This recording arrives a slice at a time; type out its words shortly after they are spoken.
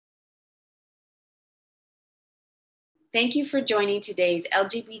Thank you for joining today's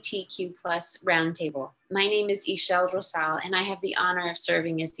LGBTQ plus Roundtable. My name is Ishel Rosal, and I have the honor of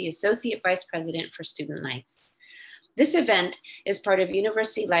serving as the Associate Vice President for Student Life. This event is part of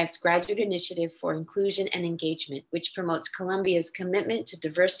University Life's Graduate Initiative for Inclusion and Engagement, which promotes Columbia's commitment to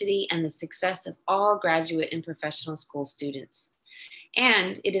diversity and the success of all graduate and professional school students.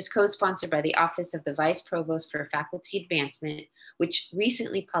 And it is co-sponsored by the Office of the Vice Provost for Faculty Advancement, which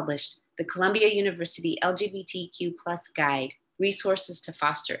recently published the Columbia University LGBTQ plus Guide, Resources to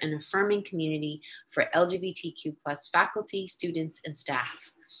Foster an Affirming Community for LGBTQ plus Faculty, Students, and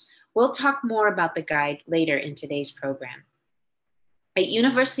Staff. We'll talk more about the guide later in today's program. At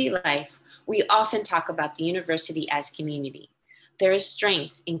University Life, we often talk about the university as community. There is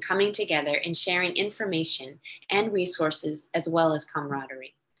strength in coming together and sharing information and resources as well as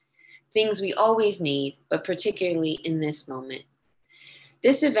camaraderie. Things we always need, but particularly in this moment.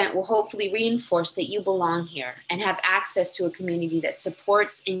 This event will hopefully reinforce that you belong here and have access to a community that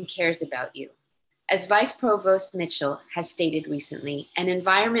supports and cares about you. As Vice Provost Mitchell has stated recently, an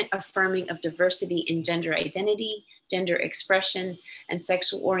environment affirming of diversity in gender identity, gender expression, and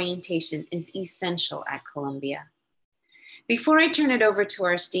sexual orientation is essential at Columbia. Before I turn it over to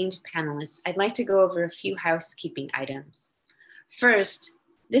our esteemed panelists, I'd like to go over a few housekeeping items. First,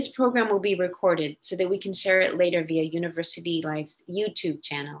 this program will be recorded so that we can share it later via University Life's YouTube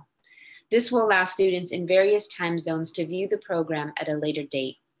channel. This will allow students in various time zones to view the program at a later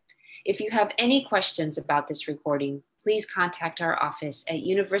date. If you have any questions about this recording, please contact our office at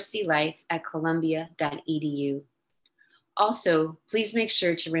universitylife@columbia.edu. Also, please make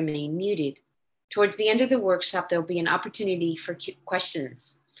sure to remain muted. Towards the end of the workshop, there'll be an opportunity for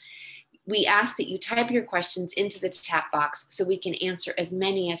questions. We ask that you type your questions into the chat box so we can answer as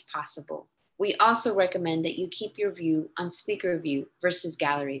many as possible. We also recommend that you keep your view on speaker view versus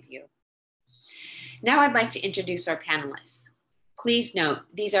gallery view. Now I'd like to introduce our panelists. Please note,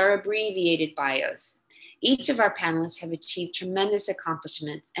 these are abbreviated bios. Each of our panelists have achieved tremendous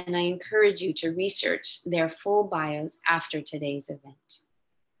accomplishments, and I encourage you to research their full bios after today's event.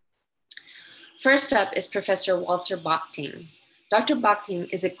 First up is Professor Walter Bockting. Dr. Bockting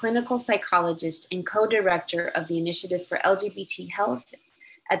is a clinical psychologist and co-director of the Initiative for LGBT Health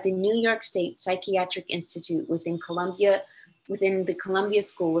at the New York State Psychiatric Institute within the Columbia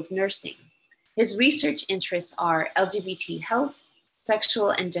School of Nursing. His research interests are LGBT health, sexual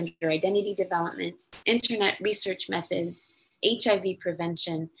and gender identity development, internet research methods, HIV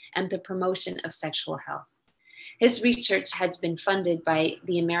prevention, and the promotion of sexual health. His research has been funded by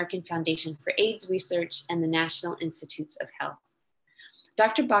the American Foundation for AIDS Research and the National Institutes of Health.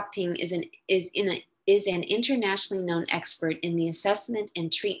 Dr. Bockting is an internationally known expert in the assessment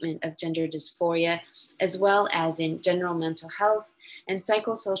and treatment of gender dysphoria, as well as in general mental health and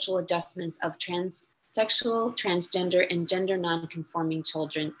psychosocial adjustments of transsexual, transgender, and gender nonconforming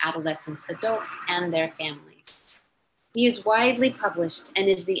children, adolescents, adults, and their families. He is widely published and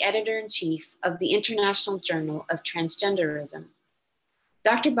is the editor-in-chief of the International Journal of Transgenderism.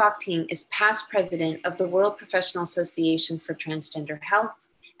 Dr. Bockting is past president of the World Professional Association for Transgender Health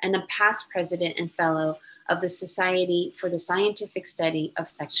and a past president and fellow of the Society for the Scientific Study of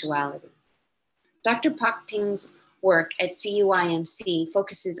Sexuality. Dr. Bockting's work at CUIMC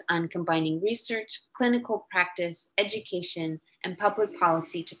focuses on combining research, clinical practice, education, and public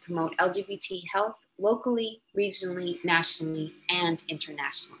policy to promote LGBT health locally, regionally, nationally, and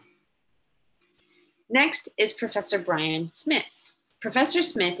internationally. Next is Professor Brian Smith. Professor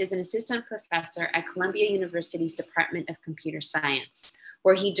Smith is an assistant professor at Columbia University's Department of Computer Science,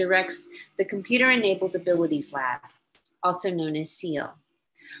 where he directs the Computer-Enabled Abilities Lab, also known as SEAL.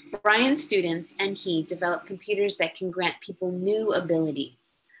 Brian's students and he develop computers that can grant people new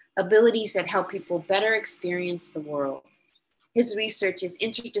abilities that help people better experience the world. His research is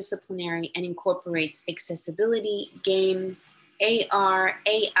interdisciplinary and incorporates accessibility, games, AR,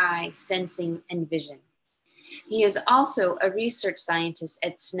 AI, sensing, and vision. He is also a research scientist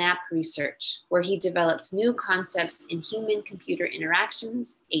at SNAP Research, where he develops new concepts in human-computer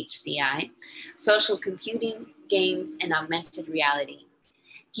interactions, HCI, social computing, games, and augmented reality.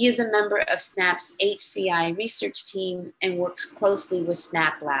 He is a member of SNAP's HCI research team and works closely with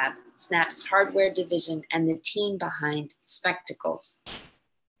SNAP Lab, SNAP's hardware division, and the team behind Spectacles.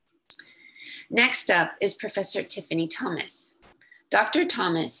 Next up is Professor Tiffany Thomas. Dr.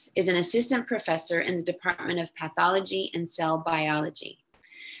 Thomas is an assistant professor in the Department of Pathology and Cell Biology.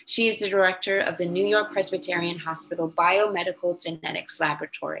 She is the director of the New York Presbyterian Hospital Biomedical Genetics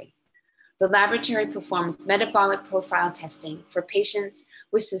Laboratory. The laboratory performs metabolic profile testing for patients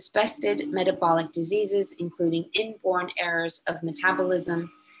with suspected metabolic diseases, including inborn errors of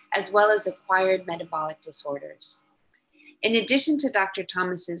metabolism, as well as acquired metabolic disorders. In addition to Dr.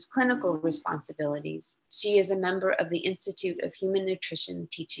 Thomas's clinical responsibilities, she is a member of the Institute of Human Nutrition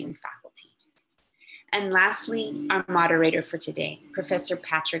teaching faculty. And lastly, our moderator for today, Professor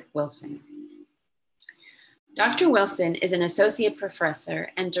Patrick Wilson. Dr. Wilson is an associate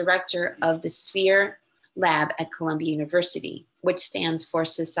professor and director of the Sphere Lab at Columbia University, which stands for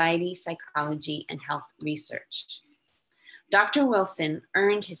Society, Psychology, and Health Research. Dr. Wilson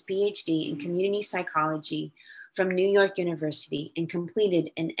earned his PhD in community psychology from New York University and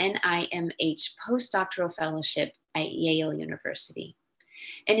completed an NIMH postdoctoral fellowship at Yale University.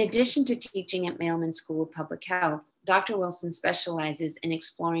 In addition to teaching at Mailman School of Public Health, Dr. Wilson specializes in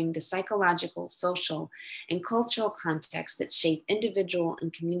exploring the psychological, social, and cultural contexts that shape individual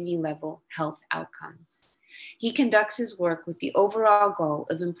and community level health outcomes. He conducts his work with the overall goal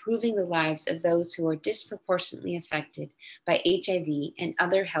of improving the lives of those who are disproportionately affected by HIV and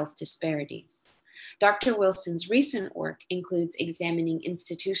other health disparities. Dr. Wilson's recent work includes examining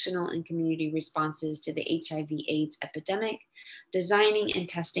institutional and community responses to the HIV/AIDS epidemic, designing and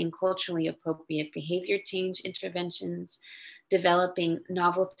testing culturally appropriate behavior change interventions, developing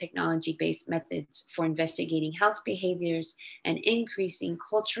novel technology-based methods for investigating health behaviors, and increasing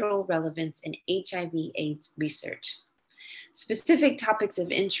cultural relevance in HIV/AIDS research. Specific topics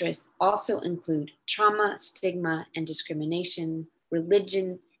of interest also include trauma, stigma, and discrimination,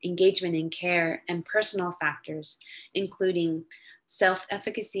 religion, engagement in care, and personal factors, including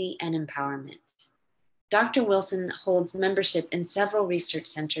self-efficacy and empowerment. Dr. Wilson holds membership in several research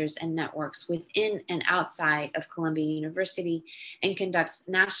centers and networks within and outside of Columbia University and conducts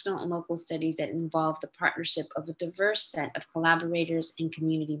national and local studies that involve the partnership of a diverse set of collaborators and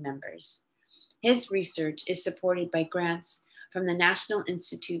community members. His research is supported by grants from the National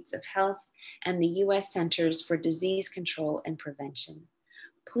Institutes of Health and the U.S. Centers for Disease Control and Prevention.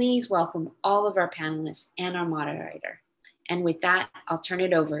 Please welcome all of our panelists and our moderator. And with that, I'll turn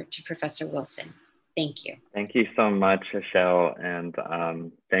it over to Professor Wilson. Thank you. Thank you so much, Michelle, and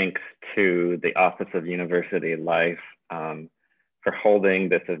thanks to the Office of University Life for holding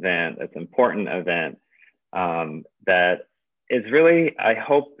this event, this important event that is really, I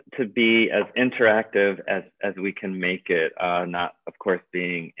hope, to be as interactive as we can make it, not, of course,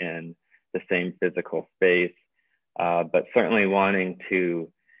 being in the same physical space, but certainly wanting to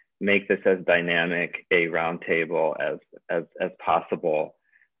make this as dynamic a roundtable as possible.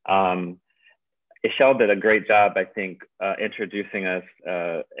 Ishel did a great job, I think, introducing us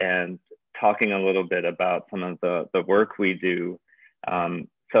and talking a little bit about some of the work we do.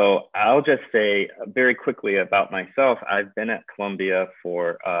 So I'll just say very quickly about myself. I've been at Columbia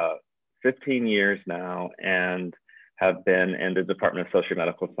for 15 years now and have been in the Department of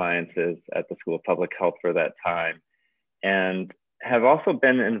Sociomedical Sciences at the School of Public Health for that time, and have also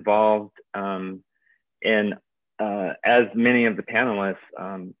been involved in, as many of the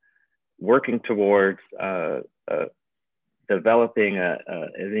panelists, working towards developing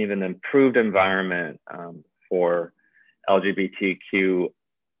an even improved environment for LGBTQ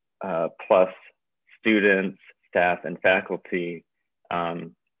plus students, staff, and faculty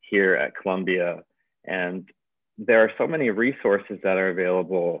here at Columbia. And there are so many resources that are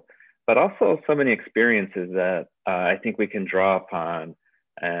available, but also so many experiences that I think we can draw upon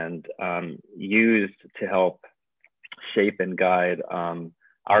and use to help shape and guide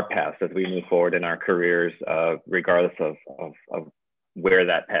our paths as we move forward in our careers, regardless of where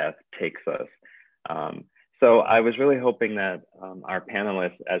that path takes us. So I was really hoping that our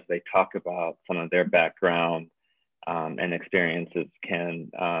panelists, as they talk about some of their background and experiences,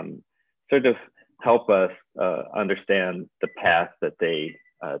 can sort of help us understand the path that they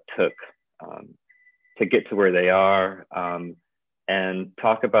took to get to where they are, and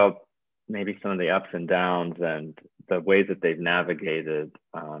talk about maybe some of the ups and downs and the ways that they've navigated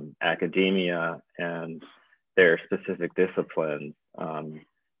academia and their specific disciplines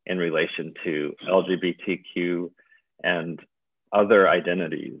in relation to LGBTQ and other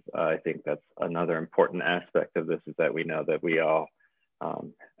identities. I think that's another important aspect of this, is that we know that we all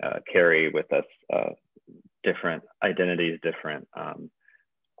carry with us different identities, different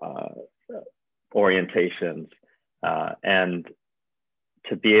orientations, and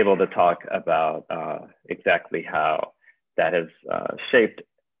to be able to talk about exactly how that has shaped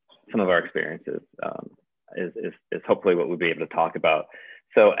some of our experiences is hopefully what we'll be able to talk about.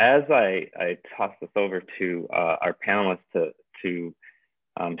 So as I toss this over to our panelists to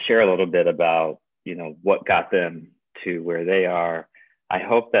share a little bit about, what got them to where they are, I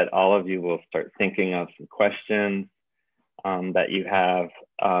hope that all of you will start thinking of some questions that you have,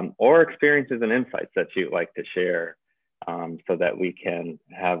 or experiences and insights that you'd like to share, so that we can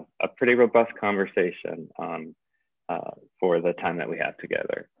have a pretty robust conversation for the time that we have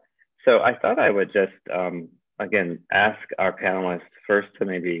together. So I thought I would just, again, ask our panelists first to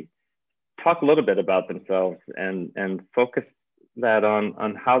maybe talk a little bit about themselves and focus that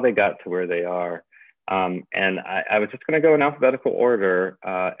on how they got to where they are. And I was just going to go in alphabetical order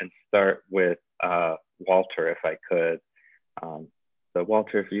and start with Walter, if I could. So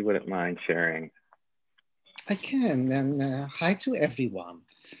Walter, if you wouldn't mind sharing. I can, and hi to everyone.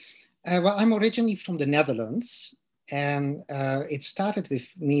 Well, I'm originally from the Netherlands, and it started with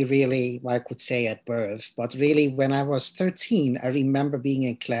me really, well, I could say at birth, but really when I was 13, I remember being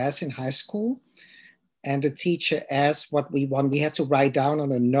in class in high school, and the teacher asked what we want. We had to write down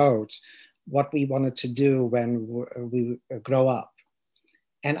on a note what we wanted to do when we grow up.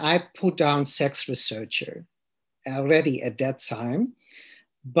 And I put down sex researcher already at that time.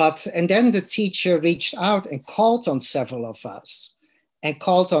 And then the teacher reached out and called on several of us and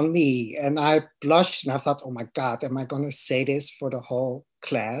called on me. And I blushed and I thought, oh my God, am I going to say this for the whole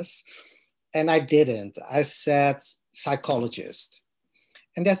class? And I didn't. I said psychologist.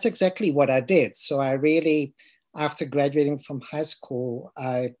 And that's exactly what I did. So I really, after graduating from high school,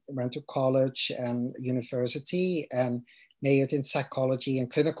 I went to college and university and majored in psychology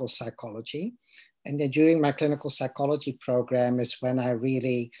and clinical psychology. And then during my clinical psychology program is when I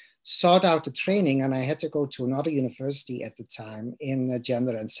really sought out the training, and I had to go to another university at the time in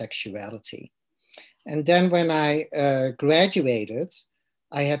gender and sexuality. And then when I graduated,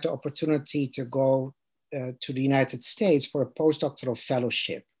 I had the opportunity to go to the United States for a postdoctoral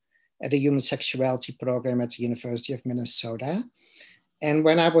fellowship at the Human Sexuality Program at the University of Minnesota. And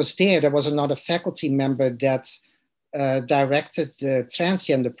when I was there was another faculty member that directed the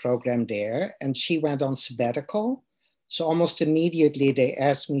transgender program there, and she went on sabbatical. So almost immediately they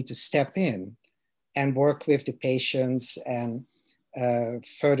asked me to step in and work with the patients and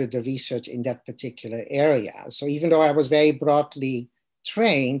further the research in that particular area. So even though I was very broadly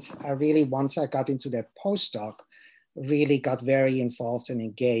trained, I really, once I got into that postdoc, really got very involved and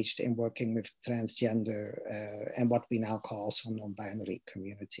engaged in working with transgender and what we now call also non-binary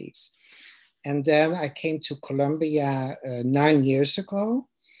communities. And then I came to Columbia 9 years ago,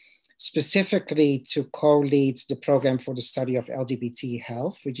 specifically to co-lead the program for the study of LGBT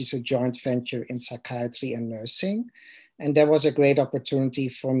health, which is a joint venture in psychiatry and nursing. And that was a great opportunity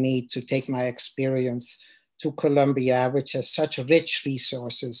for me to take my experience to Columbia, which has such rich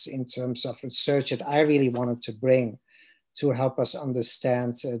resources in terms of research that I really wanted to bring to help us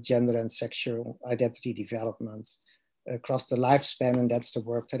understand gender and sexual identity development across the lifespan. And that's the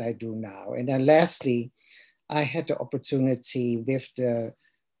work that I do now. And then lastly, I had the opportunity with the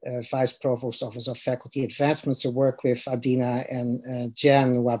Vice Provost Office of Faculty Advancements to work with Adina and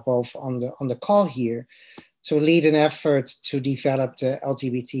Jen, who are both on the call here, to lead an effort to develop the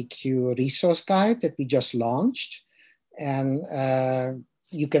LGBTQ resource guide that we just launched. And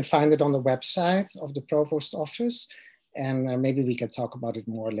you can find it on the website of the Provost Office. And maybe we can talk about it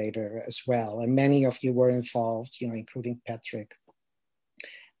more later as well. And many of you were involved, including Patrick.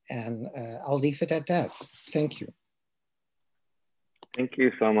 And I'll leave it at that. Thank you. Thank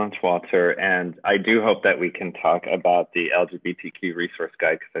you so much, Walter. And I do hope that we can talk about the LGBTQ resource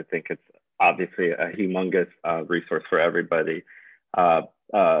guide, because I think it's obviously a humongous resource for everybody.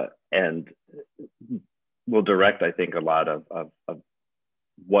 And will direct, I think, a lot of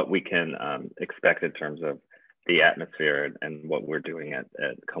what we can expect in terms of the atmosphere and what we're doing at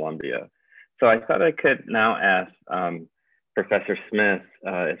Columbia. So I thought I could now ask Professor Smith,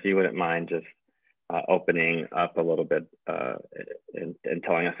 if you wouldn't mind just opening up a little bit and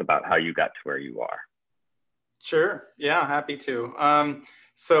telling us about how you got to where you are. Sure, yeah, happy to.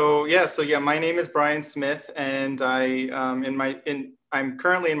 So my name is Brian Smith, and I'm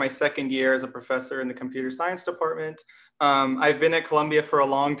currently in my second year as a professor in the computer science department. I've been at Columbia for a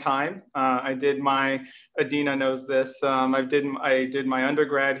long time. Adina knows this. I did my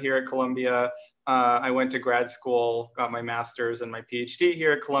undergrad here at Columbia. I went to grad school, got my master's and my PhD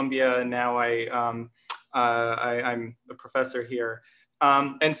here at Columbia, and now I'm a professor here.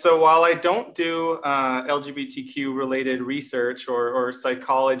 And so while I don't do LGBTQ related research or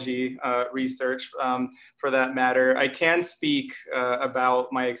psychology research for that matter, I can speak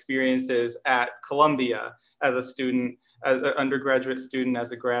about my experiences at Columbia as a student, as an undergraduate student,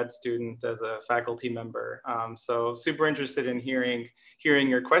 as a grad student, as a faculty member. So super interested in hearing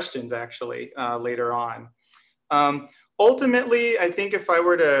your questions actually later on. Ultimately, I think if I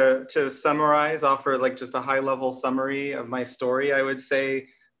were to summarize, offer like just a high level summary of my story, I would say,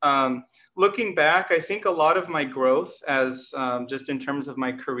 looking back, I think a lot of my growth as just in terms of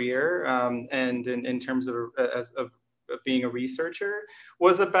my career and in terms of being a researcher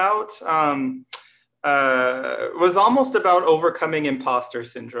was about was almost about overcoming imposter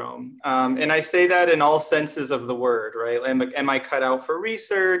syndrome. And I say that in all senses of the word, right? Am I cut out for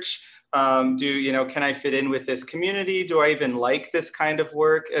research? Can I fit in with this community? Do I even like this kind of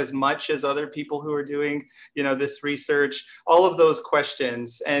work as much as other people who are doing, this research? All of those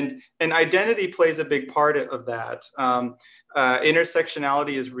questions, and identity plays a big part of that.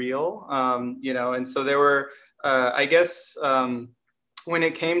 Intersectionality is real, and so there were, when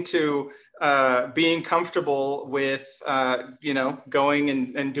it came to being comfortable with, going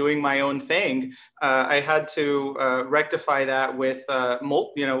and doing my own thing, I had to rectify that with,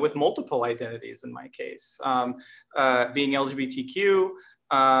 with multiple identities in my case, being LGBTQ,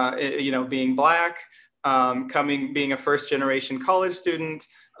 being Black, being a first-generation college student,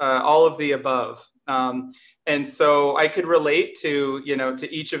 all of the above. And so I could relate to,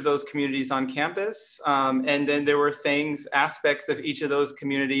 to each of those communities on campus. And then there were aspects of each of those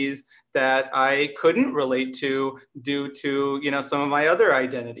communities that I couldn't relate to due to, some of my other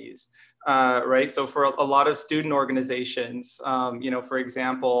identities. Right. So for a lot of student organizations, for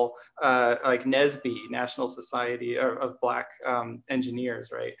example, like NSBE, National Society of Black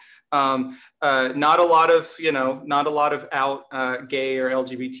Engineers, right? Not a lot of out gay or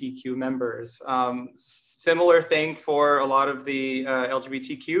LGBTQ members. Similar thing for a lot of the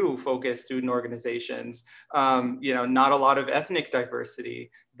LGBTQ focused student organizations. Not a lot of ethnic diversity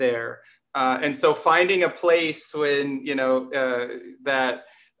there. And so finding a place when,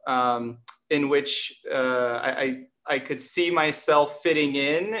 in which I could see myself fitting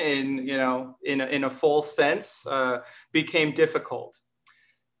in a full sense, became difficult.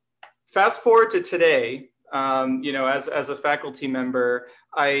 Fast forward to today, as a faculty member,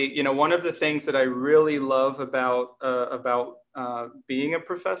 one of the things that I really love about being a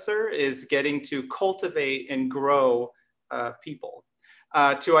professor is getting to cultivate and grow people,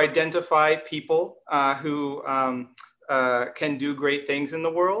 to identify people who can do great things in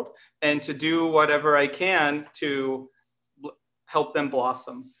the world, and to do whatever I can to help them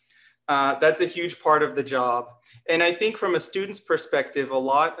blossom. That's a huge part of the job. And I think from a student's perspective, a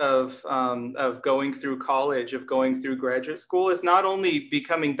lot of going through college, of going through graduate school, is not only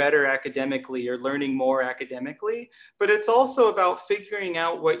becoming better academically or learning more academically, but it's also about figuring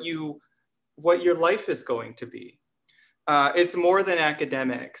out what your life is going to be. It's more than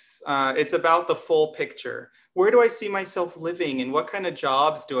academics. It's about the full picture. Where do I see myself living, and what kind of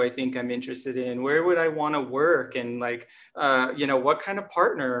jobs do I think I'm interested in? Where would I want to work? And what kind of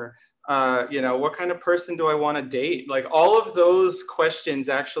partner, what kind of person do I want to date? Like, all of those questions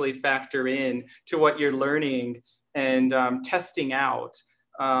actually factor in to what you're learning and testing out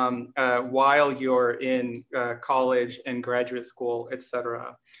while you're in college and graduate school, et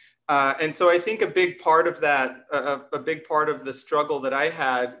cetera. And so I think a big part of that, a big part of the struggle that I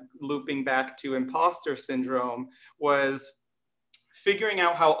had, looping back to imposter syndrome, was figuring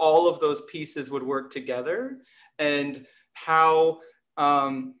out how all of those pieces would work together, and how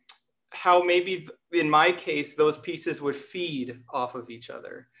maybe in my case, those pieces would feed off of each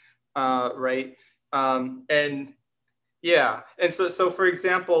other, right? Yeah, and so for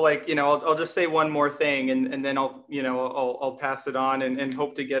example, I'll just say one more thing, and then I'll pass it on and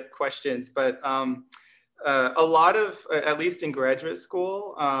hope to get questions. But a lot of, at least in graduate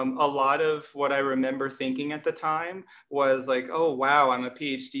school, a lot of what I remember thinking at the time was like, oh wow, I'm a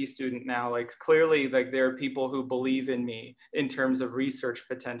PhD student now. Like, clearly, like, there are people who believe in me in terms of research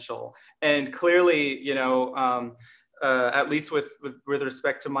potential, and clearly, at least with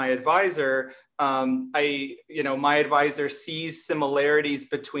respect to my advisor, my advisor sees similarities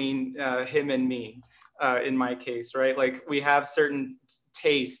between him and me, in my case, right? Like, we have certain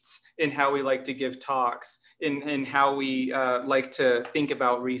tastes in how we like to give talks, in how we like to think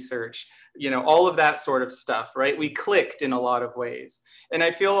about research, all of that sort of stuff, right? We clicked in a lot of ways. And I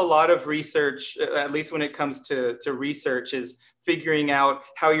feel a lot of research, at least when it comes to research, is figuring out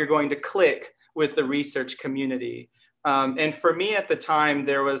how you're going to click with the research community. And for me at the time,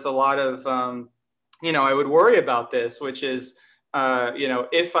 there was a lot of, I would worry about this, which is,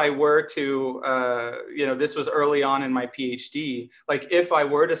 if I were to, this was early on in my PhD, like, if I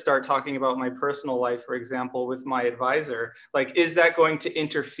were to start talking about my personal life, for example, with my advisor, like, is that going to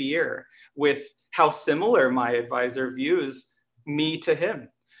interfere with how similar my advisor views me to him?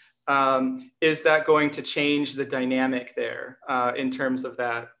 Is that going to change the dynamic there in terms of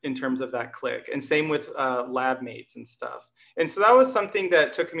that click? And same with lab mates and stuff. And so that was something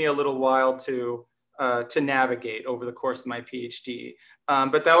that took me a little while to navigate over the course of my PhD.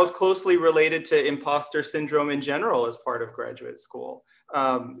 But that was closely related to imposter syndrome in general as part of graduate school.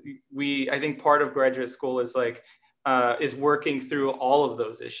 I think part of graduate school is like, is working through all of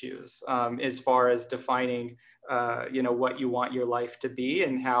those issues as far as defining, you know, what you want your life to be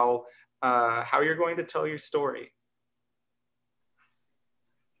and how you're going to tell your story.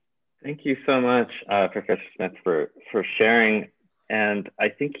 Thank you so much, Professor Smith, for sharing. And I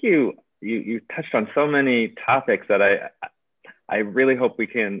think you touched on so many topics that I really hope we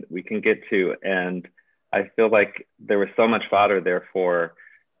can get to. And I feel like there was so much fodder there for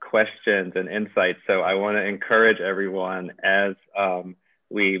questions and insights. So I want to encourage everyone as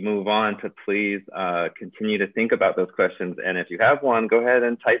we move on to please continue to think about those questions. And if you have one, go ahead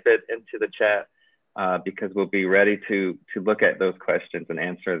and type it into the chat because we'll be ready to look at those questions and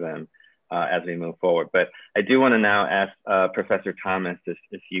answer them as we move forward. But I do want to now ask Professor Thomas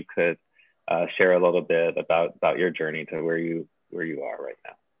if you could share a little bit about your journey to where you are right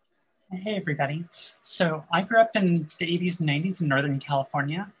now. Hey everybody. So I grew up in the 80s and 90s in Northern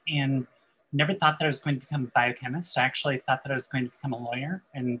California and never thought that I was going to become a biochemist. I actually thought that I was going to become a lawyer,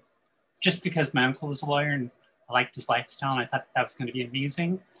 and just because my uncle was a lawyer and I liked his lifestyle and I thought that was going to be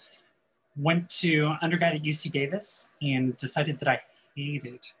amazing. Went to undergrad at UC Davis and decided that I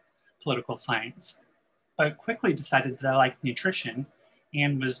hated political science, but quickly decided that I liked nutrition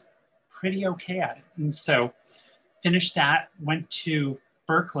and was pretty okay at it. And so finished that, went to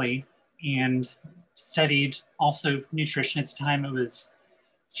Berkeley and studied also nutrition. At the time it was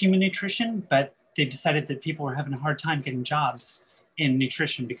human nutrition, but they decided that people were having a hard time getting jobs in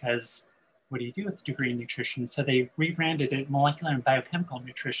nutrition because what do you do with a degree in nutrition? So they rebranded it molecular and biochemical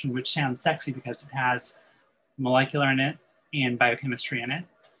nutrition, which sounds sexy because it has molecular in it and biochemistry in it.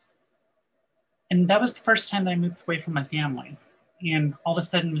 And that was the first time that I moved away from my family and all of a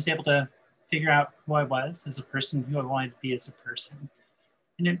sudden was able to figure out who I was as a person, who I wanted to be as a person.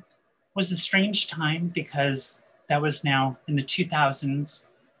 And it was a strange time because that was now in the 2000s.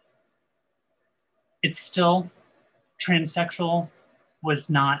 It's still, transsexual was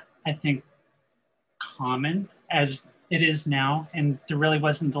not, I think, common as it is now. And there really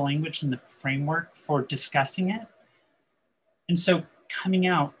wasn't the language and the framework for discussing it. And so coming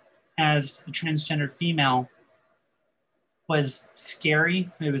out as a transgender female was scary.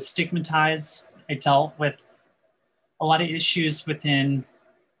 It was stigmatized. I dealt with a lot of issues within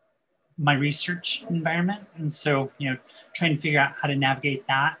my research environment. And so, you know, trying to figure out how to navigate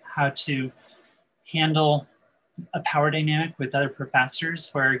that, how to handle a power dynamic with other professors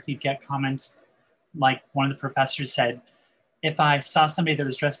where you'd get comments like one of the professors said, if I saw somebody that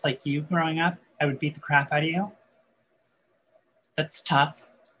was dressed like you growing up, I would beat the crap out of you. That's tough.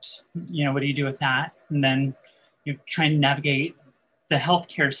 You know, what do you do with that? And then you're trying to navigate the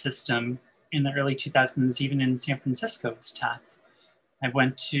healthcare system in the early 2000s, even in San Francisco, was tough. I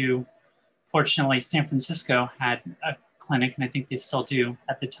went to, fortunately, San Francisco had a clinic, and I think they still do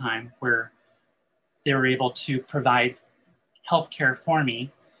at the time, where they were able to provide healthcare for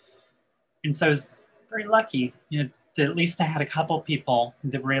me. And so I was very lucky, you know, that at least I had a couple people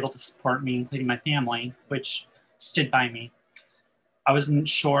that were able to support me, including my family, which stood by me. I wasn't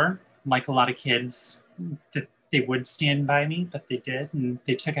sure, like a lot of kids, that they would stand by me, but they did. And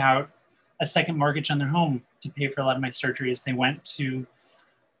they took out a second mortgage on their home to pay for a lot of my surgeries. They went to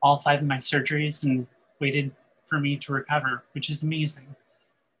all 5 of my surgeries and waited for me to recover, which is amazing.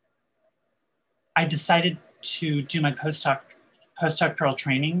 I decided to do my postdoctoral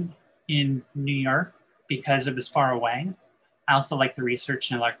training in New York because it was far away. I also liked the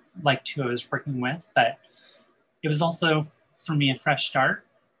research and I liked who I was working with, but it was also, for me, a fresh start.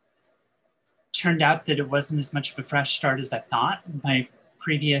 Turned out that it wasn't as much of a fresh start as I thought. My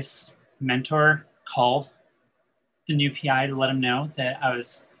previous mentor called the new PI to let him know that I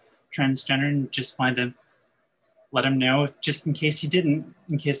was transgender and just wanted to let him know, just in case I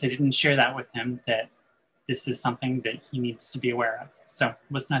didn't share that with him, that this is something that he needs to be aware of. So it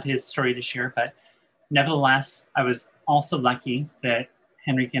was not his story to share, but nevertheless, I was also lucky that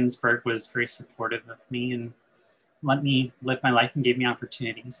Henry Ginsburg was very supportive of me and let me live my life and gave me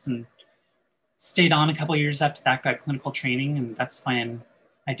opportunities, and stayed on a couple of years after that, got clinical training. And that's when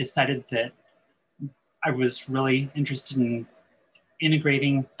I decided that I was really interested in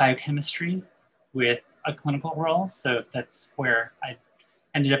integrating biochemistry with a clinical role. So that's where I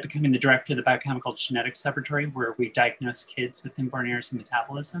ended up becoming the director of the Biochemical Genetics Laboratory, where we diagnose kids with inborn errors in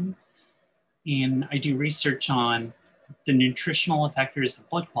metabolism. And I do research on the nutritional effectors of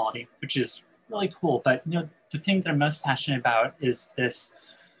blood quality, which is really cool. But you know, the thing that I'm most passionate about is this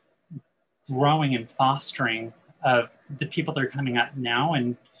growing and fostering of the people that are coming up now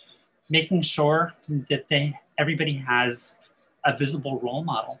and making sure that everybody has a visible role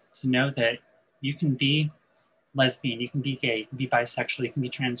model to know that you can be lesbian, you can be gay, you can be bisexual, you can be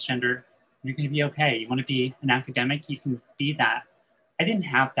transgender, You're going to be okay. You want to be an academic, you can be that. I didn't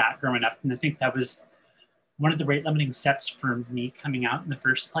have that growing up. And I think that was one of the rate limiting steps for me coming out in the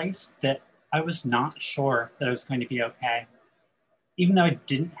first place, that I was not sure that I was going to be okay. Even though I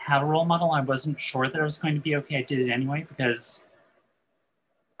didn't have a role model, I wasn't sure that I was going to be okay. I did it anyway because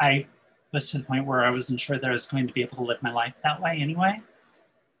I was to the point where I wasn't sure that I was going to be able to live my life that way anyway.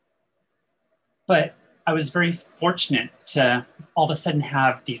 But I was very fortunate to all of a sudden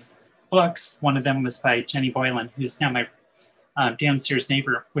have these books. One of them was by Jenny Boylan, who's now my downstairs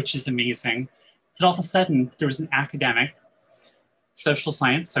neighbor, which is amazing. But all of a sudden, there was an academic, social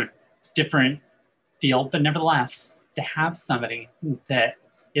science, so different field, but nevertheless, to have somebody that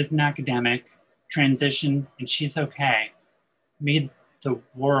is an academic, transition, and she's okay, made the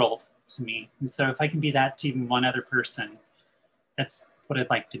world to me. And so if I can be that to even one other person, that's what I'd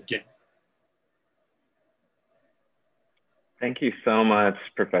like to do. Thank you so much,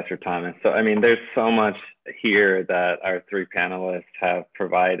 Professor Thomas. So, I mean, there's so much here that our three panelists have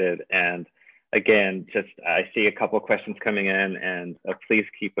provided. And again, just I see a couple of questions coming in, and please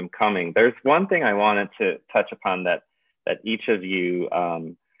keep them coming. There's one thing I wanted to touch upon that each of you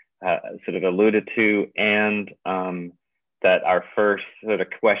sort of alluded to, and that our first sort of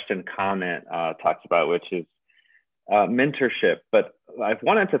question comment talks about, which is mentorship. But I've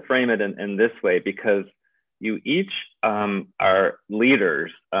wanted to frame it in this way, because you each are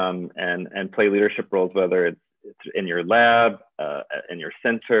leaders and play leadership roles, whether it's in your lab, in your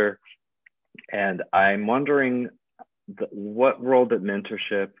center. And I'm wondering what role did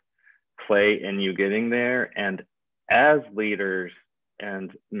mentorship play in you getting there? And as leaders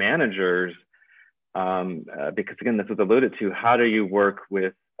and managers, because again, this was alluded to, how do you work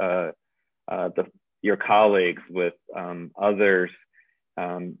with your colleagues, with others,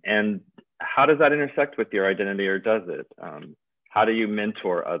 and how does that intersect with your identity, or does it? How do you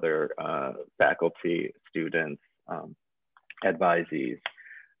mentor other faculty, students, advisees?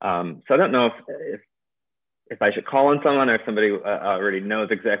 So I don't know if I should call on someone, or if somebody already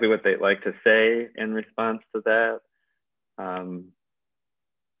knows exactly what they'd like to say in response to that.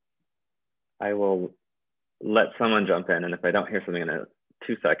 I will let someone jump in, and if I don't hear something in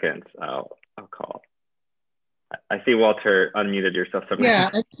 2 seconds, I'll call. I see Walter unmuted yourself. Yeah,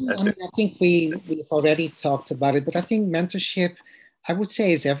 I think we've already talked about it, but I think mentorship, I would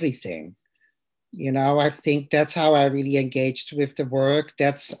say, is everything. You know, I think that's how I really engaged with the work.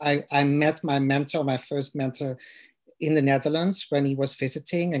 I met my mentor, my first mentor, in the Netherlands when he was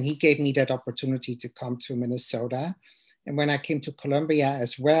visiting, and he gave me that opportunity to come to Minnesota. And when I came to Columbia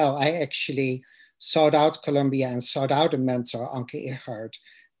as well, I actually sought out Columbia and sought out a mentor, Anke Ehrhardt,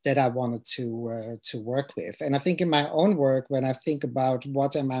 that I wanted to work with. And I think in my own work, when I think about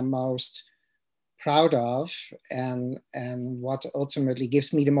what am I most proud of and what ultimately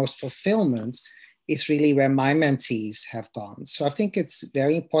gives me the most fulfillment, is really where my mentees have gone. So I think it's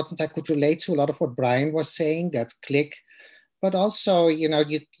very important. I could relate to a lot of what Brian was saying, that click, but also, you know,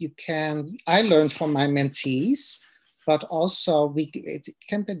 I learned from my mentees, but also it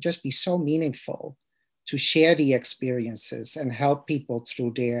can just be so meaningful to share the experiences and help people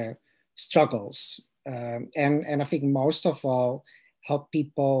through their struggles. And I think most of all, help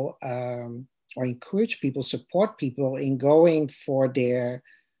people or encourage people, support people in going for their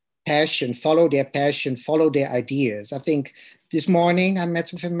passion, follow their ideas. I think this morning I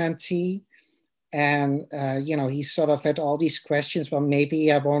met with a mentee, and you know, he sort of had all these questions. Well,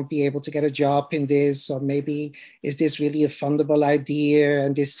 maybe I won't be able to get a job in this, or maybe is this really a fundable idea,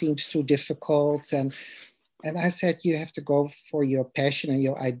 and this seems too difficult. And I said, you have to go for your passion and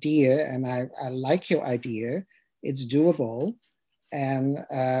your idea, and I like your idea. It's doable. And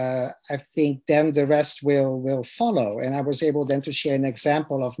I think then the rest will follow. And I was able then to share an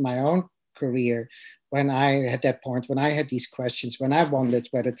example of my own career when I had that point, when I had these questions, when I wondered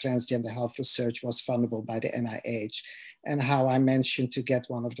whether transgender health research was fundable by the NIH, and how I mentioned to get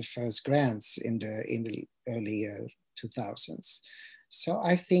one of the first grants in the early 2000s. So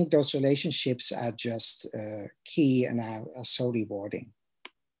I think those relationships are just key and are so rewarding.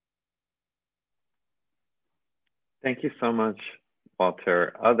 Thank you so much,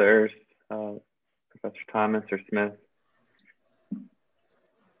 Walter. Others, Professor Thomas or Smith?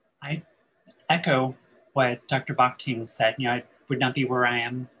 I echo what Dr. Bockting said. You know, I would not be where I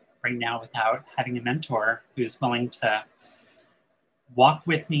am right now without having a mentor who's willing to walk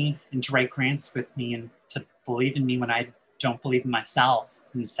with me and to write grants with me, and to believe in me when I don't believe in myself,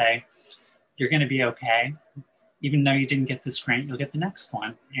 and say, you're going to be okay. Even though you didn't get this grant, you'll get the next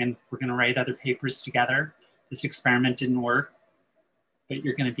one. And we're going to write other papers together. This experiment didn't work, but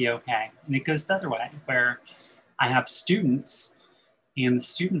you're going to be okay. And it goes the other way, where I have students and the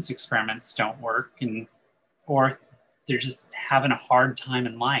students' experiments don't work, or they're just having a hard time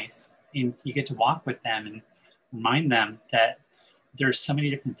in life. And you get to walk with them and remind them that there's so many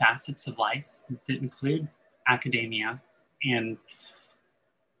different facets of life that include academia, and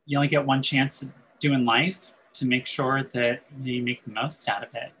you only get one chance at doing life to make sure that you make the most out of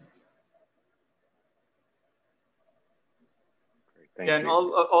it. Yeah, and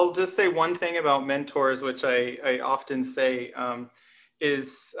I'll just say one thing about mentors, which I often say,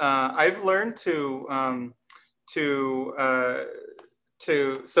 is I've learned so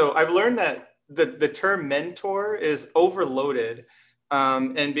I've learned that the term mentor is overloaded.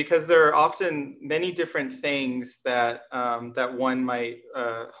 And because there are often many different things that that one might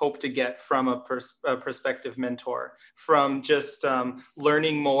hope to get from a prospective mentor, from just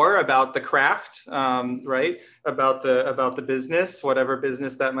learning more about the craft, right? About the business, whatever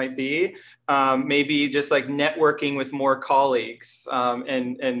business that might be. Maybe just like networking with more colleagues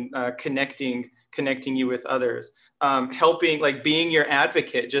and connecting you with others, helping, like being your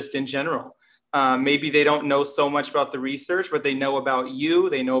advocate just in general. Maybe they don't know so much about the research, but they know about you,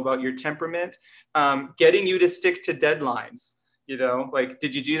 they know about your temperament, getting you to stick to deadlines, like,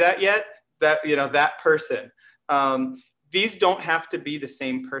 did you do that yet? That person. These don't have to be the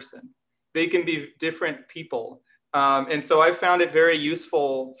same person. They can be different people. And so I found it very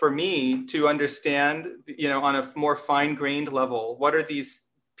useful for me to understand, on a more fine-grained level, what are these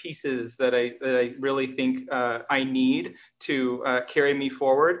pieces that I really think I need to carry me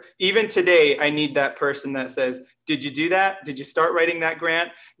forward. Even today, I need that person that says, did you do that? Did you start writing that grant?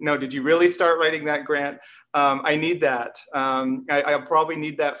 No, did you really start writing that grant? I need that. I'll probably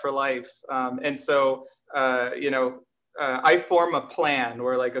need that for life. And so, I form a plan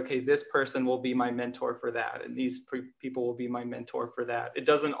where, like, okay, this person will be my mentor for that, and these people will be my mentor for that. It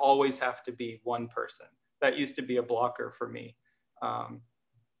doesn't always have to be one person. That used to be a blocker for me.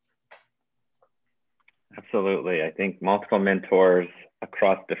 Absolutely. I think multiple mentors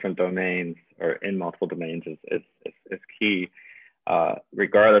across different domains or in multiple domains is key,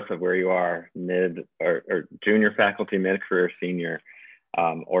 regardless of where you are, mid or junior faculty, mid-career, senior,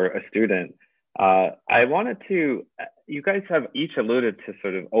 or a student. I wanted to, you guys have each alluded to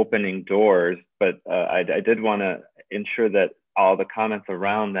sort of opening doors, but I did want to ensure that all the comments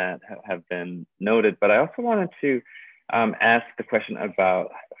around that have been noted, but I also wanted to ask the question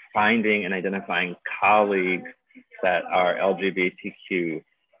about finding and identifying colleagues that are LGBTQ.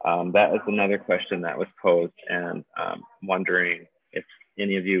 That was another question that was posed, and wondering if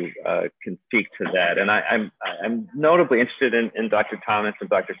any of you can speak to that. And I'm notably interested in Dr. Thomas and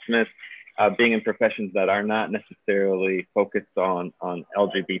Dr. Smith being in professions that are not necessarily focused on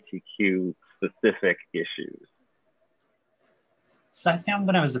LGBTQ specific issues. So I found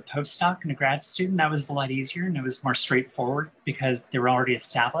when I was a postdoc and a grad student, that was a lot easier and it was more straightforward because they were already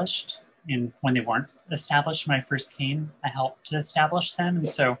established. And when they weren't established when I first came, I helped to establish them. And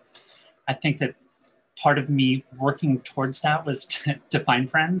so I think that part of me working towards that was to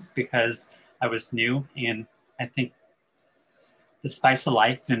find friends because I was new. And I think the spice of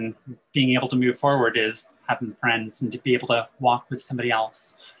life and being able to move forward is having friends and to be able to walk with somebody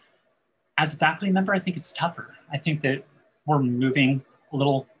else. As a faculty member, I think it's tougher. I think that we're moving a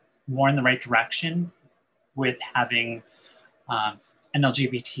little more in the right direction with having an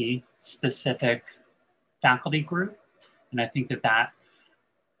LGBT specific faculty group. And I think that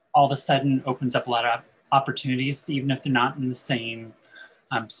all of a sudden opens up a lot of opportunities, even if they're not in the same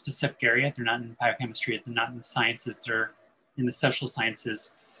specific area. They're not in biochemistry, they're not in the sciences, they're in the social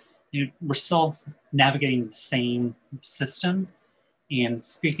sciences. We're still navigating the same system and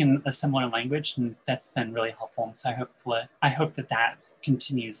speaking a similar language, and that's been really helpful. And so I hope that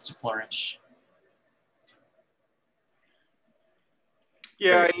continues to flourish.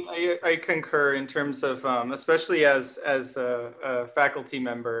 Yeah, I concur in terms of, especially as a faculty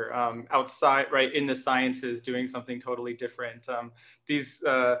member outside, right, in the sciences, doing something totally different. These,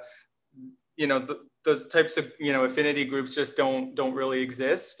 those types of, affinity groups just don't really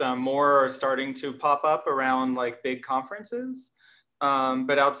exist. More are starting to pop up around like big conferences.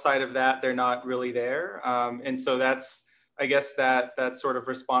 But outside of that, they're not really there. And so that's, I guess that sort of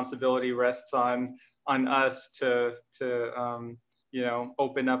responsibility rests on us to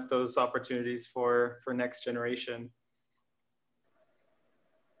open up those opportunities for next generation.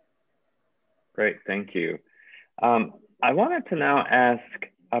 Great, thank you. I wanted to now ask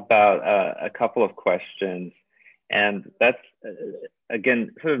about a couple of questions, and that's,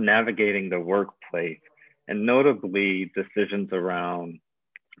 again, sort of navigating the workplace, and notably decisions around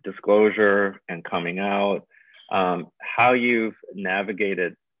disclosure and coming out, how you've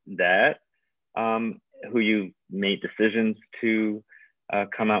navigated that, who you've made decisions to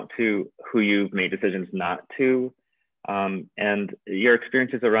come out to, who you've made decisions not to, and your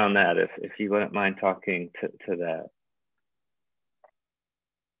experiences around that, if you wouldn't mind talking to that.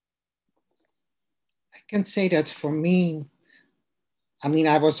 I can say that for me, I mean,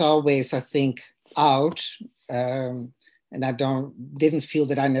 I was always, I think, out, and I didn't feel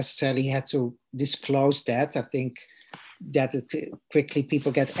that I necessarily had to disclose that. I think that quickly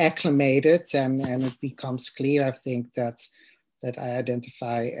people get acclimated and it becomes clear, I think, that I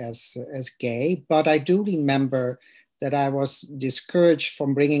identify as gay. But I do remember that I was discouraged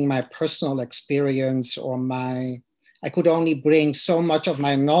from bringing my personal experience, or I could only bring so much of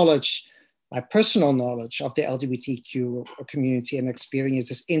my knowledge, my personal knowledge of the LGBTQ community and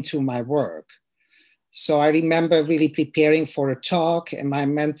experiences into my work. So I remember really preparing for a talk, and my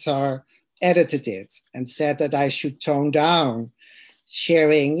mentor edited it and said that I should tone down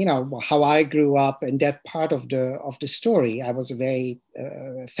sharing, you know, how I grew up and that part of the story. I was a very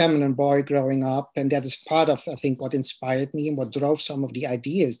feminine boy growing up, and that is part of, I think, what inspired me and what drove some of the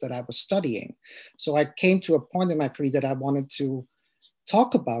ideas that I was studying. So I came to a point in my career that I wanted to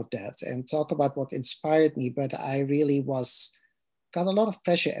talk about that and talk about what inspired me, but I really got a lot of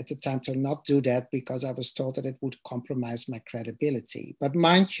pressure at the time to not do that because I was told that it would compromise my credibility. But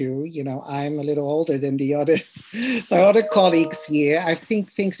mind you, you know, I'm a little older than my other colleagues here. I think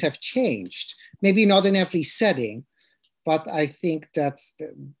things have changed. Maybe not in every setting, but I think that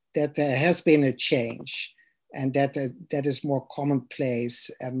there has been a change, and that is more commonplace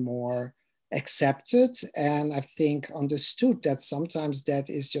and more accepted, and I think understood that sometimes that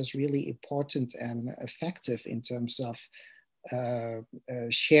is just really important and effective in terms of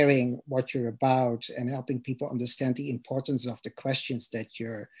sharing what you're about and helping people understand the importance of the questions that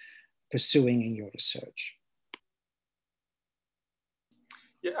you're pursuing in your research.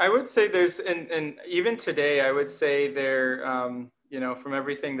 Yeah, I would say there's, and even today, I would say there, you know, from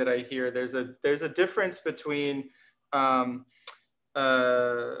everything that I hear, there's a difference between,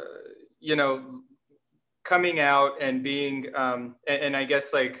 you know, coming out and being, and I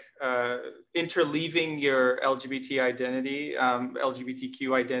guess like interleaving your LGBTQ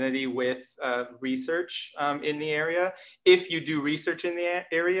identity with research in the area, if you do research in the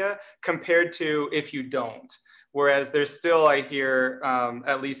area, compared to if you don't. Whereas there's still, I hear,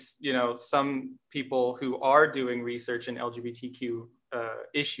 at least, you know, some people who are doing research in LGBTQ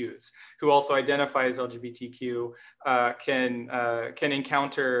issues, who also identify as LGBTQ, can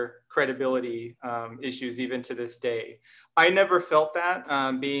encounter credibility issues even to this day. I never felt that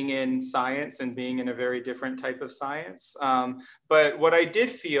being in science and being in a very different type of science. But what I did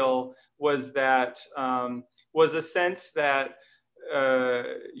feel was that, was a sense that,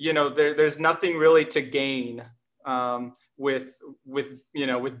 you know, there's nothing really to gain with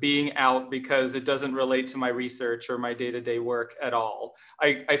being out, because it doesn't relate to my research or my day-to-day work at all.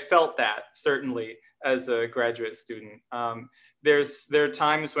 I felt that certainly as a graduate student. There are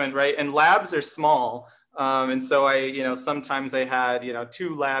times when, right, and labs are small. And so sometimes I had,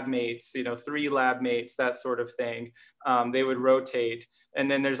 2 lab mates, 3 lab mates, that sort of thing. They would rotate. And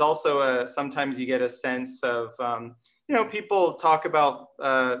then there's also sometimes you get a sense of, people talk about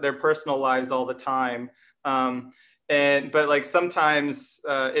their personal lives all the time. But like sometimes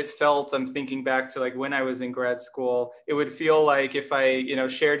it felt, I'm thinking back to like when I was in grad school, it would feel like if I,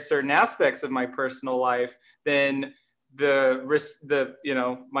 shared certain aspects of my personal life, then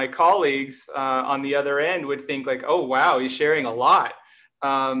my colleagues on the other end would think like, oh, wow, he's sharing a lot.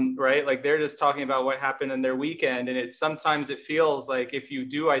 Right? Like they're just talking about what happened in their weekend. And sometimes it feels like if you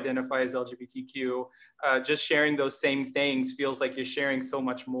do identify as LGBTQ, just sharing those same things feels like you're sharing so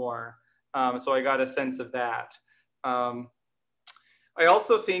much more. So I got a sense of that. I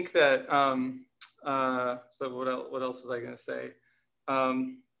also think that, so what else was I going to say?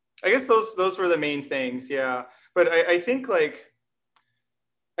 I guess those were the main things. Yeah. But I think like,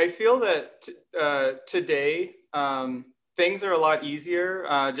 I feel that today, things are a lot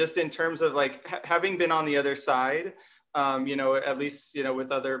easier, just in terms of like having been on the other side, at least,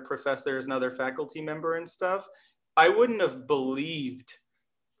 with other professors and other faculty member and stuff. I wouldn't have believed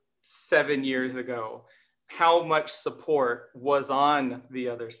 7 years ago how much support was on the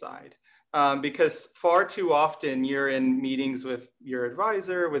other side. Because far too often you're in meetings with your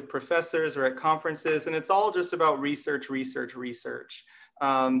advisor, with professors, or at conferences, and it's all just about research. So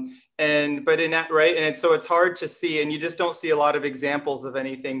it's hard to see, and you just don't see a lot of examples of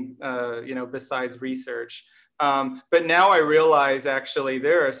anything, besides research. But now I realize actually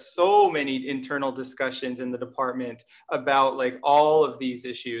there are so many internal discussions in the department about like all of these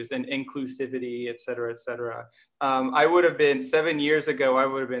issues and inclusivity, et cetera, et cetera. I would have been 7 years ago, I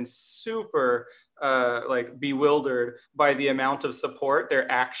would have been super like bewildered by the amount of support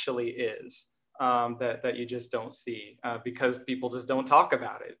there actually is, that you just don't see, because people just don't talk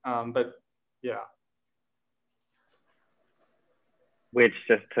about it. But yeah. Which,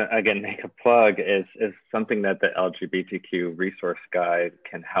 just to again make a plug, is something that the LGBTQ resource guide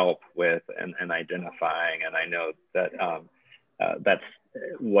can help with and identifying. And I know that that's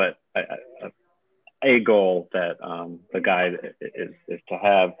what a goal that the guide is to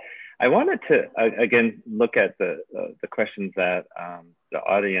have. I wanted to again look at the questions that the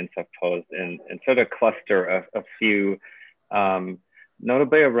audience have posed and sort of cluster a few,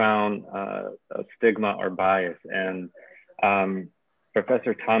 notably around stigma or bias. And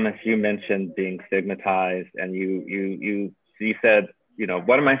Professor Thomas, you mentioned being stigmatized, and you said, you know,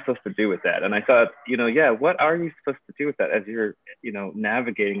 what am I supposed to do with that? And I thought, you know, yeah, what are you supposed to do with that as you're, you know,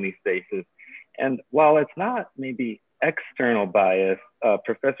 navigating these spaces? And while it's not maybe external bias,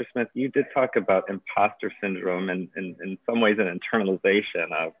 Professor Smith, you did talk about imposter syndrome and in some ways an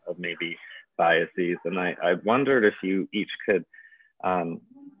internalization of maybe biases. And I wondered if you each could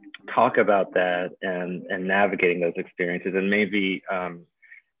talk about that and navigating those experiences, and maybe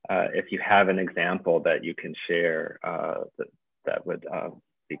if you have an example that you can share, that would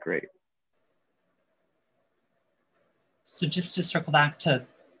be great. So just to circle back to,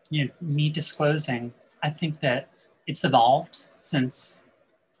 you know, me disclosing, I think that it's evolved since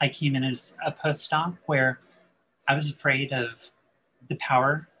I came in as a postdoc, where I was afraid of the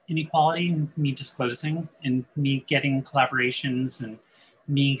power inequality and me disclosing and me getting collaborations and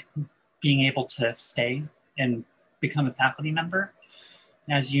me being able to stay and become a faculty member.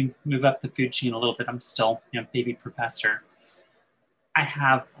 And as you move up the food chain a little bit, I'm still, you know, baby professor. I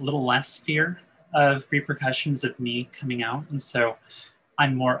have a little less fear of repercussions of me coming out. And so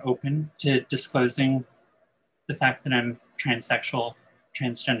I'm more open to disclosing the fact that I'm transsexual,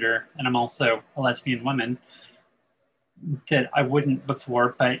 transgender, and I'm also a lesbian woman, that I wouldn't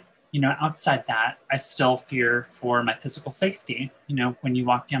before. But, you know, outside that, I still fear for my physical safety. You know, when you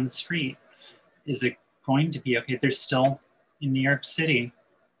walk down the street, is it going to be okay? There's still, in New York City,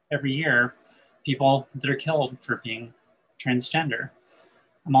 every year, people that are killed for being transgender.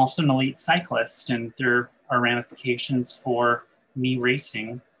 I'm also an elite cyclist, and there are ramifications for me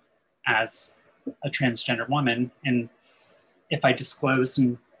racing as a transgender woman. And if I disclose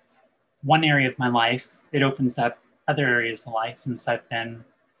in one area of my life, it opens up other areas of life. And so I've been,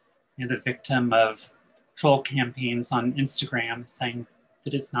 you know, the victim of troll campaigns on Instagram saying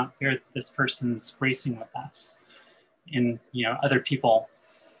that it's not fair that this person's racing with us. And, you know, other people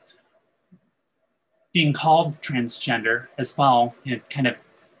being called transgender as well, you know, kind of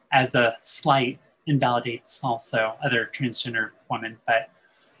as a slight invalidates also other transgender women. But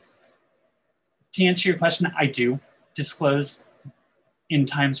to answer your question, I do disclose in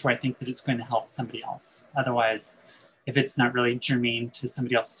times where I think that it's going to help somebody else. Otherwise, if it's not really germane to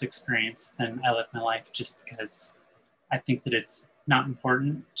somebody else's experience, then I live my life just because I think that it's not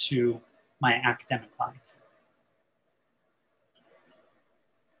important to my academic life.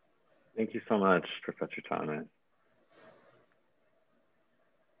 Thank you so much, Professor Thomas.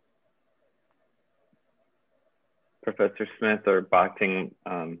 Professor Smith or Bockting,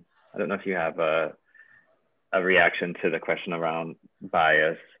 I don't know if you have a reaction to the question around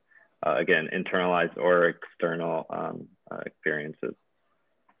bias, again, internalized or external experiences.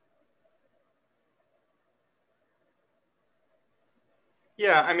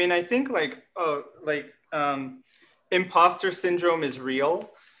 Yeah, I mean, I think imposter syndrome is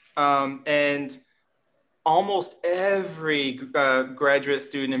real, and almost every graduate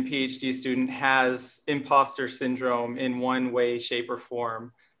student and PhD student has imposter syndrome in one way, shape, or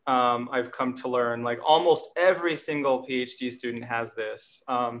form. I've come to learn, like almost every single PhD student has this.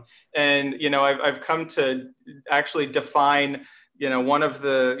 And, you know, I've come to actually define, you know, one of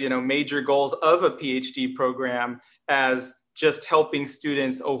the, you know, major goals of a PhD program as just helping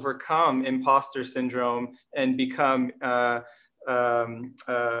students overcome imposter syndrome and become, I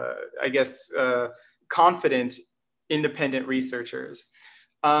guess, confident, independent researchers.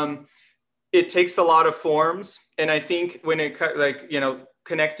 It takes a lot of forms. And I think when it, like, you know,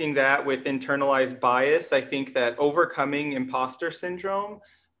 connecting that with internalized bias, I think that overcoming imposter syndrome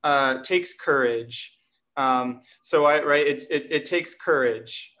takes courage. It takes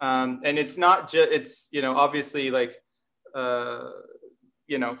courage. And it's not just, it's, you know, obviously like,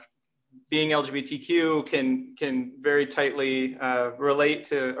 you know, being LGBTQ can very tightly relate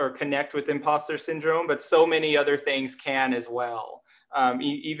to or connect with imposter syndrome, but so many other things can as well.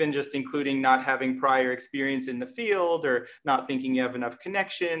 even just including not having prior experience in the field or not thinking you have enough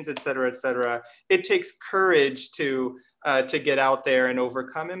connections, et cetera, et cetera. It takes courage to get out there and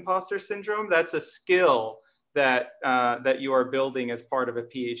overcome imposter syndrome. That's a skill that, that you are building as part of a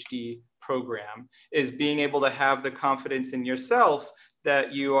PhD program, is being able to have the confidence in yourself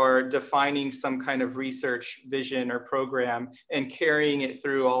that you are defining some kind of research vision or program and carrying it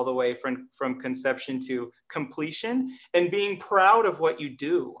through all the way from conception to completion, and being proud of what you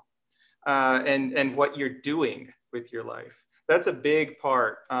do and what you're doing with your life. That's a big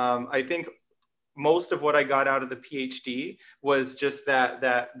part. I think most of what I got out of the PhD was just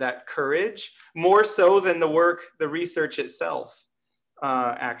that courage, more so than the work, the research itself.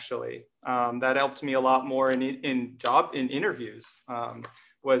 Actually, that helped me a lot more in interviews,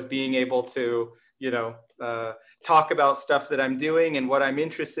 was being able to, you know, talk about stuff that I'm doing and what I'm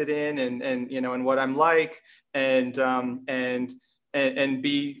interested in, and you know, and what I'm like, and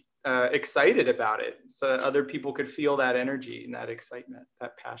be excited about it, so that other people could feel that energy and that excitement,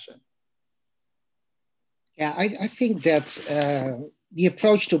 that passion. Yeah, I think that the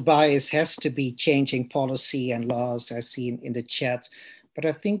approach to bias has to be changing policy and laws, I see in the chat. But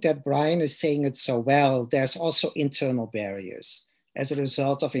I think that Brian is saying it so well. There's also internal barriers as a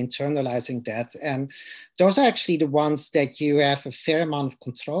result of internalizing that. And those are actually the ones that you have a fair amount of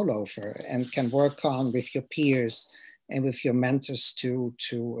control over and can work on with your peers and with your mentors to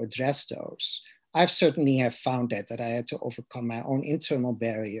address those. I've certainly have found that I had to overcome my own internal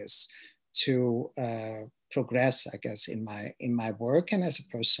barriers to progress, I guess, in my work and as a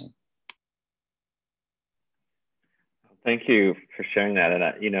person. Thank you for sharing that.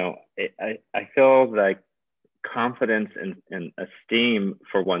 And you know, I feel like confidence and esteem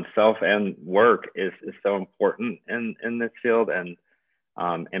for oneself and work is so important in this field, and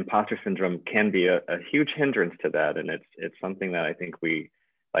imposter syndrome can be a huge hindrance to that. And it's something that I think we,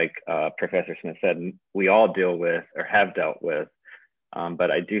 like Professor Smith said, we all deal with or have dealt with.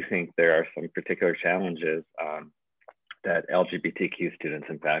 But I do think there are some particular challenges that LGBTQ students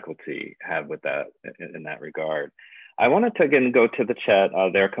and faculty have with that in that regard. I wanted to again go to the chat.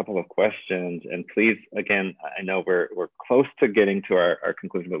 There are a couple of questions, and please, again, I know we're close to getting to our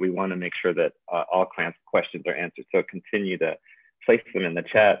conclusion, but we want to make sure that all questions are answered. So continue to place them in the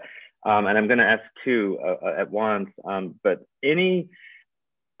chat. And I'm going to ask two at once, but any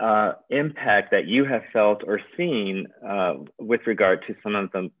impact that you have felt or seen with regard to some of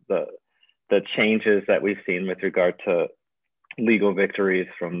the changes that we've seen with regard to legal victories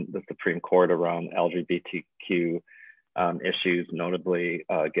from the Supreme Court around LGBTQ issues, notably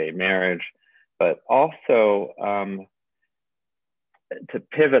gay marriage, but also to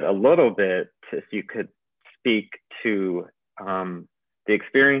pivot a little bit, if you could speak to the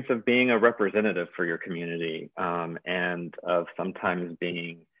experience of being a representative for your community, and of sometimes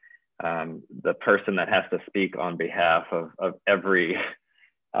being the person that has to speak on behalf of every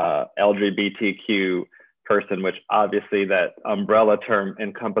LGBTQ person, which obviously that umbrella term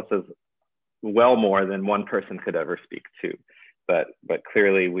encompasses well more than one person could ever speak to. But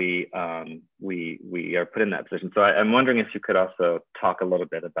clearly we are put in that position. So I'm wondering if you could also talk a little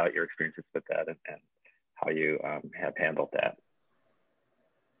bit about your experiences with that and how you have handled that.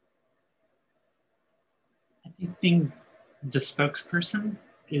 I think being the spokesperson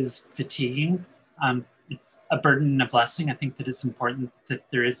is fatiguing. It's a burden and a blessing. I think that it's important that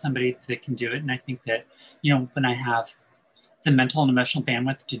there is somebody that can do it. And I think that, you know, when I have the mental and emotional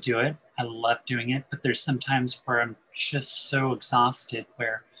bandwidth to do it, I love doing it. But there's some times where I'm just so exhausted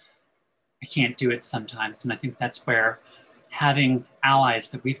where I can't do it sometimes. And I think that's where having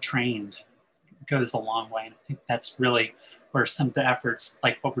allies that we've trained goes a long way. And I think that's really where some of the efforts,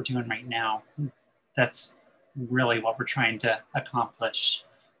 like what we're doing right now, that's really what we're trying to accomplish.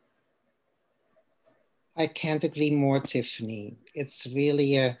 I can't agree more, Tiffany. It's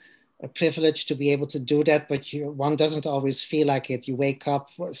really a privilege to be able to do that, but one doesn't always feel like it. You wake up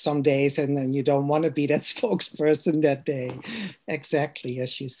some days and then you don't want to be that spokesperson that day. Exactly,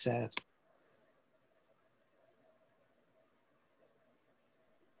 as you said.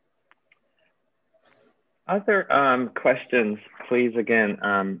 Other questions, please,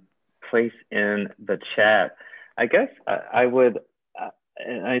 again, place in the chat. I guess I would,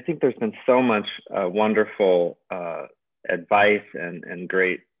 and I think there's been so much wonderful advice and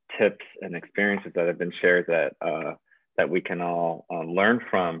great tips and experiences that have been shared that we can all learn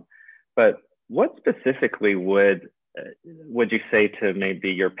from. But what specifically would you say to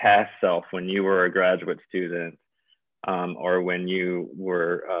maybe your past self when you were a graduate student, or when you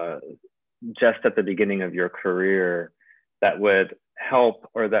were just at the beginning of your career, that would help,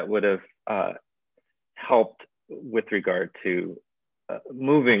 or that would have helped with regard to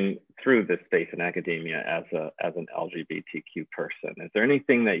moving through this space in academia as an LGBTQ person? Is there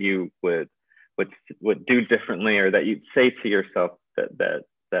anything that you would do differently, or that you'd say to yourself that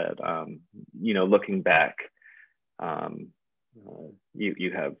you know, looking back,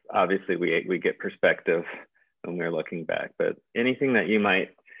 you have, obviously we get perspective when we're looking back, but anything that you might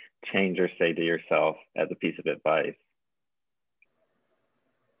change or say to yourself as a piece of advice?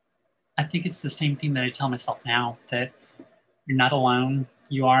 I think it's the same thing that I tell myself now, that you're not alone,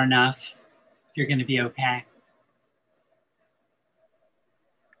 you are enough, you're going to be okay.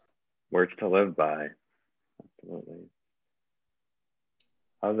 Words to live by. Absolutely.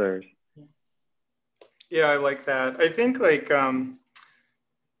 Others? Yeah, I like that. I think like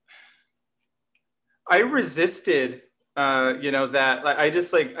I resisted, you know, that I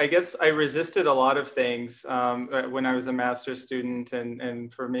guess I resisted a lot of things when I was a master's student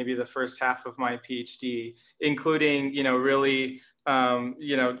and for maybe the first half of my PhD, including, you know, really,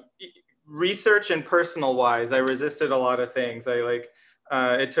 you know, research and personal wise, I resisted a lot of things.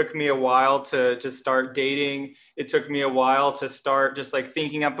 It took me a while to just start dating. It took me a while to start just like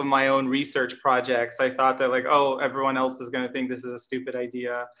thinking up of my own research projects. I thought that like, oh, everyone else is going to think this is a stupid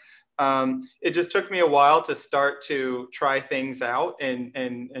idea. It just took me a while to start to try things out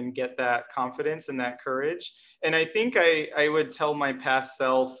and get that confidence and that courage. And I think I would tell my past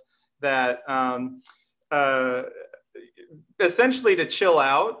self that essentially to chill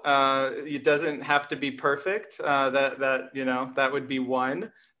out. It doesn't have to be perfect. You know, that would be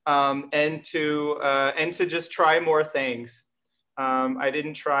one. And to just try more things. I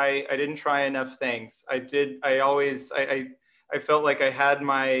didn't try enough things. I felt like I had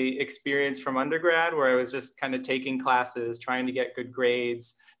my experience from undergrad where I was just kind of taking classes, trying to get good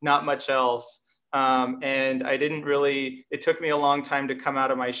grades, not much else. And I didn't really, it took me a long time to come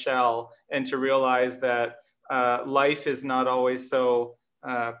out of my shell and to realize that life is not always so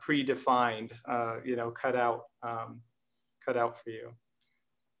predefined, you know, cut out for you.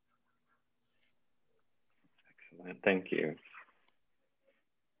 Excellent, thank you.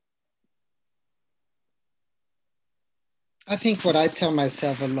 I think what I tell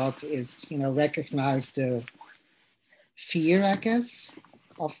myself a lot is, you know, recognize the fear, I guess,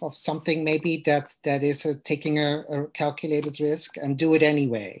 of something maybe that is taking a calculated risk, and do it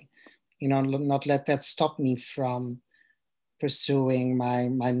anyway. You know, not let that stop me from pursuing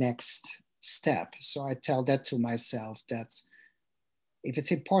my next step. So I tell that to myself, that if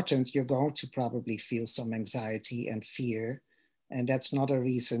it's important, you're going to probably feel some anxiety and fear, and that's not a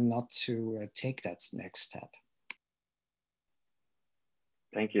reason not to take that next step.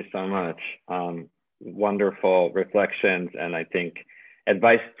 Thank you so much. Wonderful reflections, and I think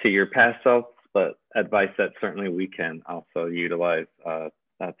advice to your past self, but advice that certainly we can also utilize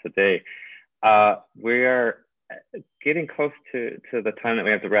today. We are getting close to the time that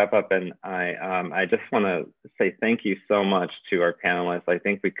we have to wrap up, and I just want to say thank you so much to our panelists. I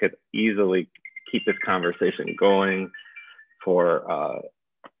think we could easily keep this conversation going for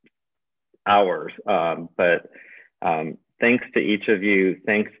hours, but thanks to each of you.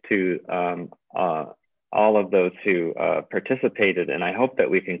 Thanks to all of those who participated, and I hope that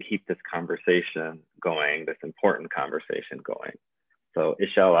we can keep this conversation going, this important conversation going. So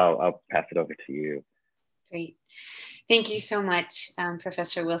Ishel, I'll pass it over to you. Great. Thank you so much,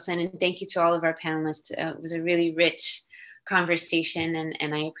 Professor Wilson, and thank you to all of our panelists. It was a really rich conversation,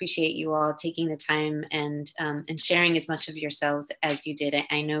 and I appreciate you all taking the time and sharing as much of yourselves as you did.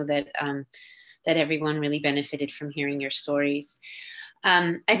 I know that that everyone really benefited from hearing your stories.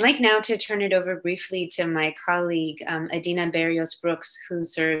 I'd like now to turn it over briefly to my colleague, Adina Berrios Brooks, who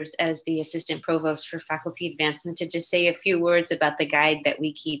serves as the Assistant Provost for Faculty Advancement, to just say a few words about the guide that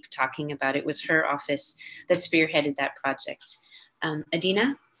we keep talking about. It was her office that spearheaded that project.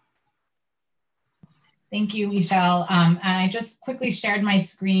 Adina? Thank you, Ishel. And I just quickly shared my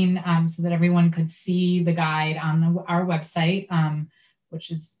screen so that everyone could see the guide on our website, which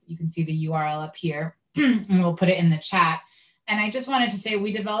is, you can see the URL up here, and we'll put it in the chat. And I just wanted to say,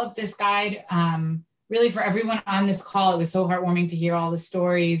 we developed this guide really for everyone on this call. It was so heartwarming to hear all the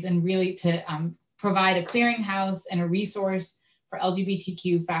stories, and really to provide a clearinghouse and a resource for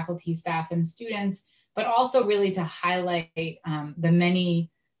LGBTQ faculty, staff, and students, but also really to highlight the many,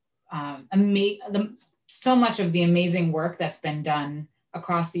 so much of the amazing work that's been done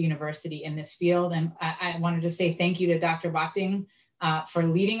across the university in this field. And I wanted to say thank you to Dr. Bockting for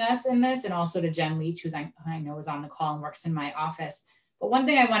leading us in this, and also to Jen Leach, who I know is on the call and works in my office. But one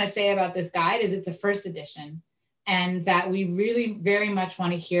thing I want to say about this guide is it's a first edition, and that we really very much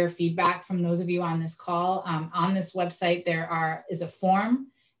want to hear feedback from those of you on this call. On this website, is a form,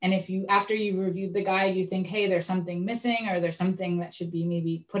 And if you, after you've reviewed the guide, you think, hey, there's something missing or there's something that should be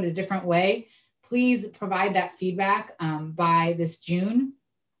maybe put a different way, please provide that feedback by this June.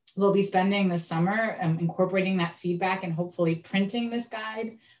 We'll be spending the summer incorporating that feedback and hopefully printing this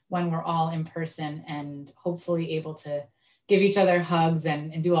guide when we're all in person and hopefully able to give each other hugs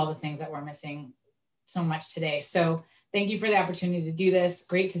and do all the things that we're missing so much today. So thank you for the opportunity to do this.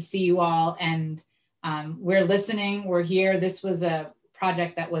 Great to see you all. And we're listening, we're here. This was a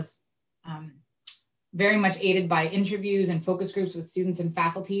project that was very much aided by interviews and focus groups with students and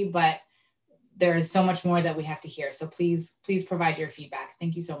faculty, but there is so much more that we have to hear. So please provide your feedback.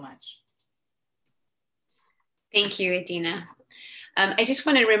 Thank you so much. Thank you, Adina. I just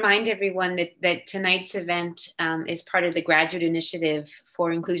want to remind everyone that tonight's event is part of the Graduate Initiative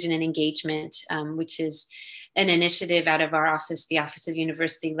for Inclusion and Engagement, which is an initiative out of our office, the Office of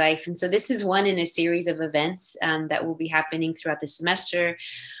University Life. And so this is one in a series of events that will be happening throughout the semester,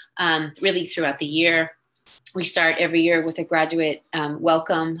 really throughout the year. We start every year with a graduate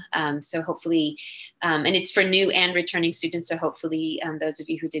welcome. So hopefully, and it's for new and returning students. So hopefully those of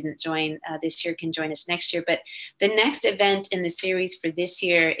you who didn't join this year can join us next year. But the next event in the series for this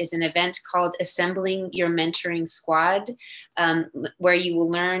year is an event called Assembling Your Mentoring Squad, where you will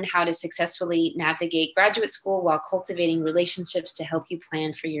learn how to successfully navigate graduate school while cultivating relationships to help you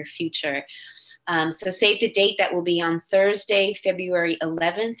plan for your future. So save the date. That will be on Thursday, February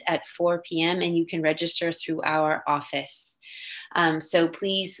 11th at 4 p.m. and you can register through our office. So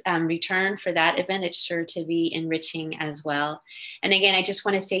please return for that event. It's sure to be enriching as well. And again, I just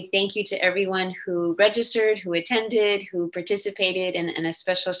want to say thank you to everyone who registered, who attended, who participated, and a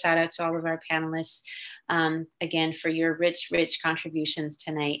special shout out to all of our panelists. Again, for your rich contributions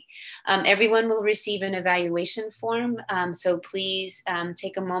tonight. Everyone will receive an evaluation form, so please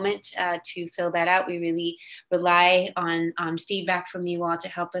take a moment to fill that out. We really rely on feedback from you all to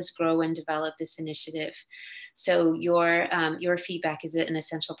help us grow and develop this initiative. So your feedback is an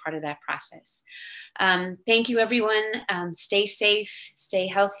essential part of that process. Thank you, everyone. Stay safe, stay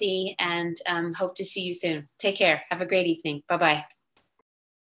healthy, and hope to see you soon. Take care. Have a great evening. Bye-bye.